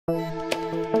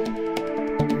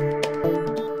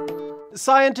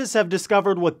Scientists have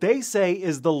discovered what they say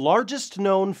is the largest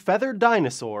known feathered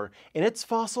dinosaur, and its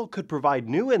fossil could provide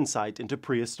new insight into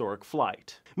prehistoric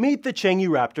flight. Meet the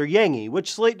Chenguraptor yangi,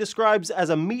 which Slate describes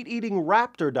as a meat-eating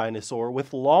raptor dinosaur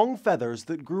with long feathers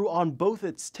that grew on both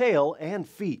its tail and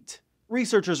feet.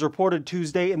 Researchers reported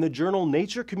Tuesday in the journal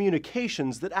Nature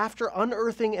Communications that after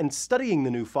unearthing and studying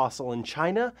the new fossil in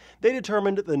China, they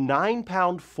determined the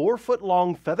 9-pound,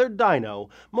 4-foot-long feathered dino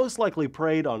most likely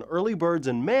preyed on early birds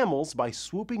and mammals by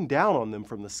swooping down on them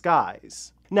from the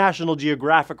skies. National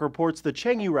Geographic reports the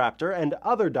Chenguraptor and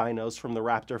other dinos from the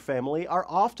raptor family are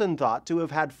often thought to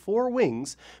have had 4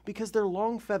 wings because their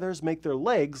long feathers make their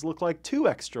legs look like 2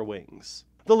 extra wings.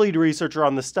 The lead researcher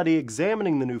on the study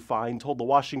examining the new find told the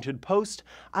Washington Post,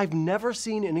 "I've never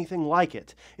seen anything like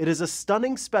it. It is a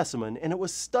stunning specimen, and it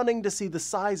was stunning to see the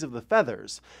size of the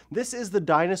feathers. This is the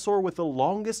dinosaur with the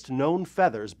longest known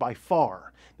feathers by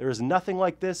far. There is nothing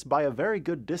like this by a very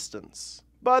good distance."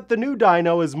 But the new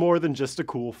dino is more than just a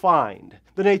cool find.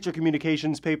 The Nature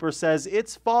Communications paper says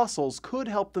its fossils could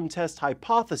help them test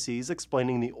hypotheses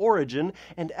explaining the origin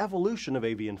and evolution of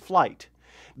avian flight.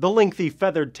 The lengthy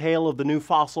feathered tail of the new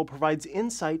fossil provides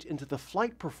insight into the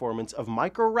flight performance of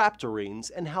microraptorines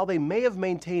and how they may have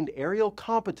maintained aerial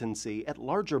competency at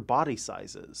larger body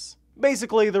sizes.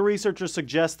 Basically, the researchers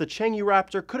suggest the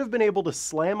Chenguraptor could have been able to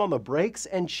slam on the brakes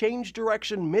and change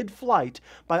direction mid-flight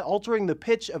by altering the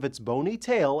pitch of its bony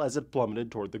tail as it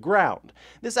plummeted toward the ground.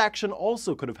 This action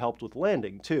also could have helped with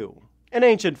landing, too. An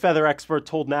ancient feather expert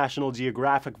told National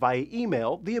Geographic via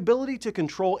email the ability to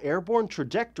control airborne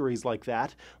trajectories like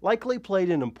that likely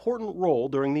played an important role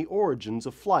during the origins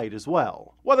of flight as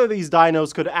well. Whether these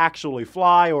dinos could actually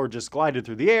fly or just glided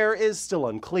through the air is still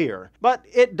unclear, but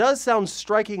it does sound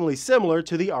strikingly similar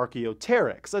to the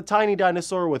Archaeopteryx, a tiny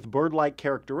dinosaur with bird-like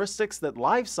characteristics that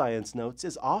Live Science notes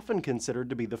is often considered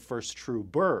to be the first true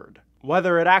bird.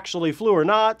 Whether it actually flew or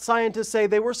not, scientists say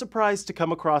they were surprised to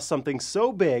come across something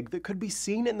so big that could be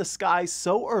seen in the sky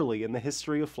so early in the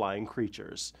history of flying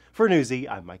creatures. For Newsy,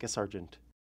 I'm Micah Sargent.